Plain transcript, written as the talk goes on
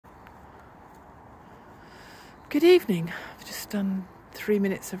Good evening. I've just done 3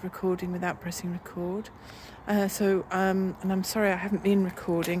 minutes of recording without pressing record. And I'm sorry I haven't been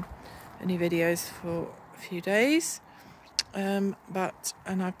recording any videos for a few days. And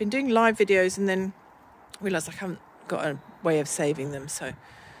I've been doing live videos and then realised I haven't got a way of saving them, so I'm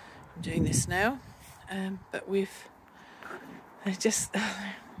doing this now. But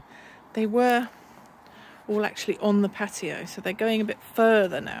they were all actually on the patio, so they're going a bit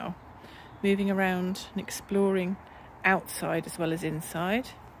further now, moving around and exploring outside as well as inside,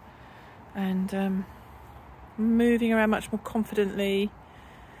 and moving around much more confidently,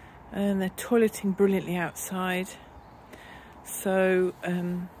 and they're toileting brilliantly outside. So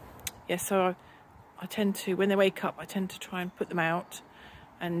I tend to, when they wake up, I tend to try and put them out,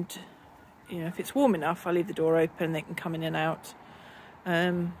 and if it's warm enough, I leave the door open, they can come in and out.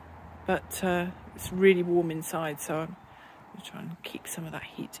 But it's really warm inside, so I'm going to try and keep some of that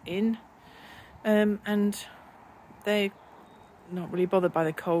heat in. And they're not really bothered by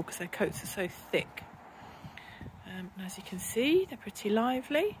the cold because their coats are so thick. And as you can see, they're pretty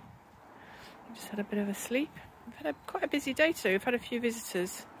lively. We just had a bit of a sleep. We've had quite a busy day today. We've had a few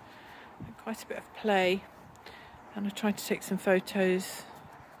visitors, and quite a bit of play, and I tried to take some photos.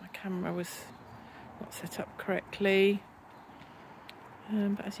 My camera was not set up correctly.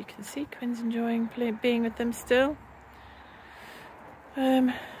 But as you can see, Quinn's enjoying being with them still.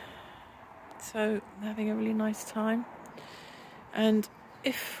 So they're having a really nice time, and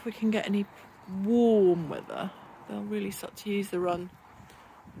if we can get any warm weather, they'll really start to use the run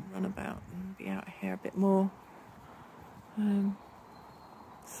about and be out here a bit more.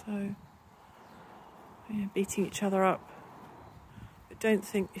 Beating each other up. But don't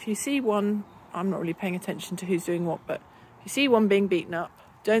think, if you see one, I'm not really paying attention to who's doing what, but if you see one being beaten up,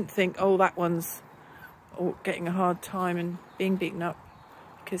 don't think, oh, that one's getting a hard time and being beaten up,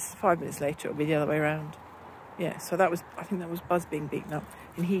 because 5 minutes later it'll be the other way around. Yeah, so I think that was Buzz being beaten up,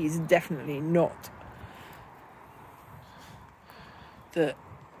 and he is definitely not the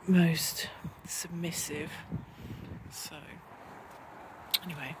most submissive. So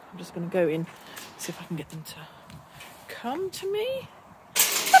anyway, I'm just going to go in, see if I can get them to come to me.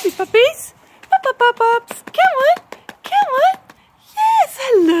 Puppies! Pups! Come on! Come on! Yes,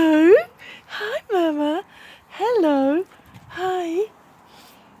 hello! Hi, Mama! Hello! Hi!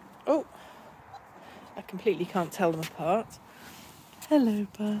 Oh, I completely can't tell them apart. Hello,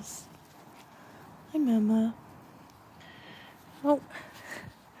 Buzz. Hi, Mama. Oh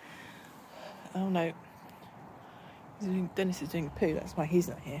no. Dennis is doing a poo, that's why he's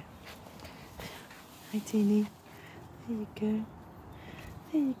not here. Hi, Teeny. There you go.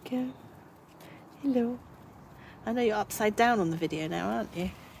 There you go. Hello. I know you're upside down on the video now, aren't you?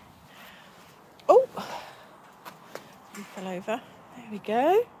 Oh! You fell over. There we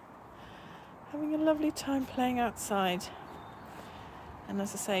go. Having a lovely time playing outside. And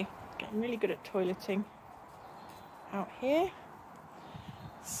as I say, getting really good at toileting out here.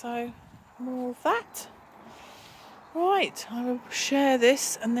 So, more of that. Right, I will share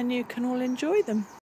this and then you can all enjoy them.